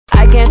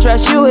can't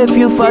trust you if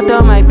you fucked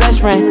up my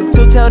best friend.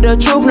 To tell the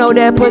truth, know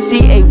that pussy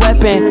a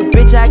weapon.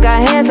 Bitch, I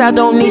got hands, I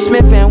don't need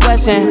Smith and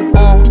Wesson.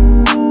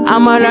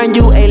 I'ma learn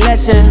you a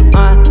lesson.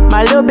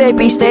 My little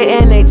baby stay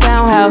in a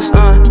townhouse.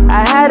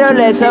 I had her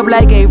legs up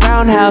like a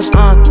roundhouse.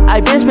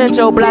 I been spent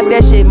your block,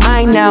 that shit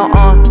mine now.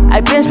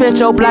 I been spent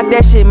your block,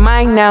 that shit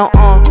mine now.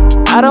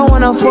 I don't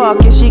wanna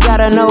fuck if she got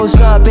her nose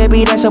up.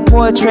 Baby, that's a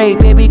portrait,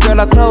 baby girl,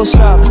 a close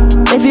up.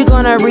 If you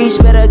gonna reach,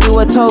 better do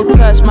a toe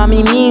touch.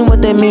 Mommy mean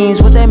what that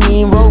means, what that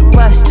mean,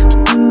 robust.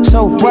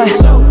 So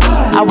what?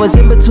 I was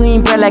in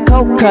between bread like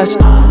coke cuss.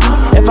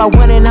 If I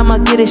win it, I'ma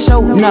get it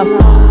show enough.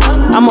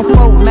 I'm a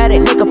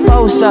folk-matic, nigga,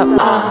 foes up.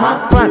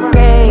 Front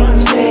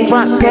page,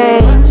 front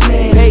page.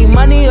 Pay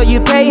money or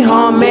you pay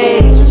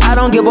homemade. I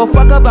don't give a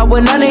fuck about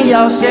what none of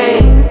y'all say.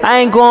 I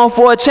ain't going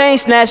for a chain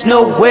snatch,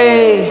 no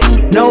way,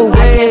 no way.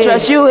 I can't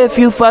trust you if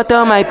you fucked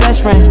up my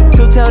best friend.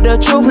 To tell the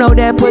truth, know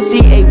that pussy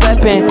a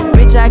weapon.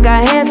 Bitch, I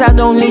got hands, I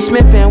don't need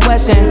Smith and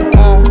Wesson.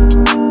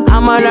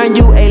 I'ma learn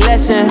you a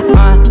lesson.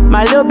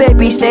 My little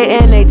baby stay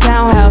in a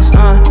townhouse.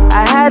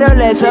 I had her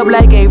legs up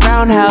like a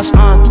roundhouse.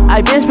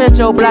 I been spent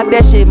your block,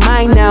 that shit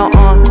mine now.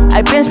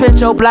 I been spent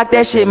your block,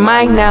 that shit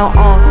mine now.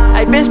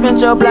 I been spent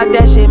your block,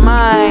 that shit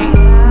mine.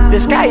 The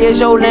sky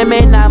is your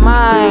limit, not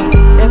mine.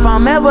 If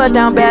I'm ever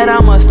down bad,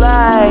 I'ma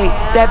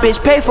slide. That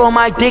bitch pay for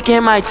my dick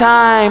and my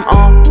time.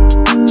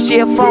 She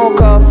a phone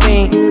call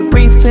fiend.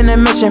 Brief in the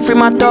mission, free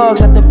my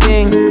dogs at the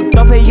Bing.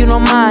 Don't pay you no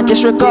mind,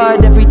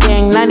 disregard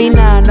everything.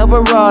 99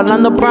 overall,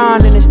 I'm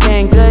LeBron in this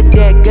thing. Good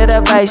dick, good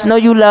advice, know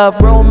you love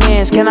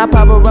romance. Can I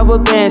pop a rubber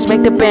bands,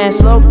 make the band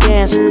slow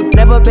dance?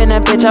 Never been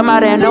a bitch, I'm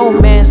out in no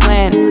man's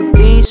land.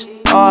 These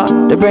are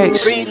the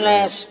breaks.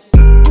 Freelance.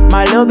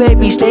 My little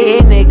baby stay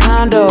in a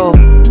condo.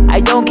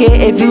 I don't care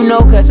if you know,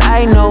 cause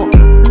I know.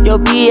 Yo,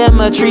 BM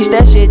Matrice,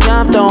 that shit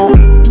jumped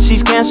on.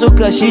 She's canceled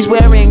cause she's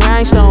wearing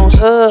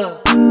rhinestones.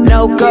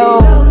 No go.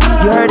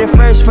 You heard it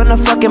first from the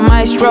fucking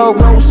maestro.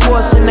 Rose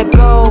quartz in the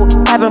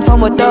gold, having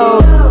fun with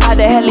those. How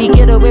the hell he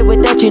get away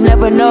with that, you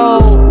never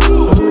know.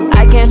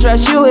 I can't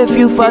trust you if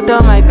you fucked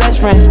up my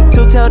best friend.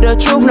 To tell the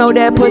truth, know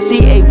that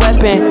pussy a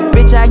weapon.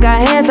 Bitch, I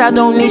got hands, I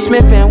don't need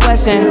Smith and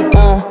Wesson.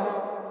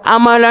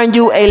 I'ma learn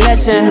you a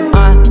lesson.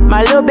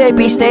 My little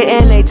baby stay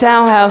in a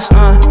townhouse.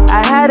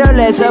 I had her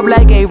legs up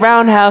like a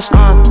roundhouse.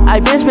 I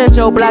been spent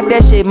your block,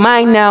 that shit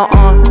mine now.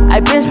 I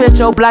been spent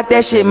your block,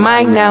 that shit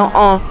mine now.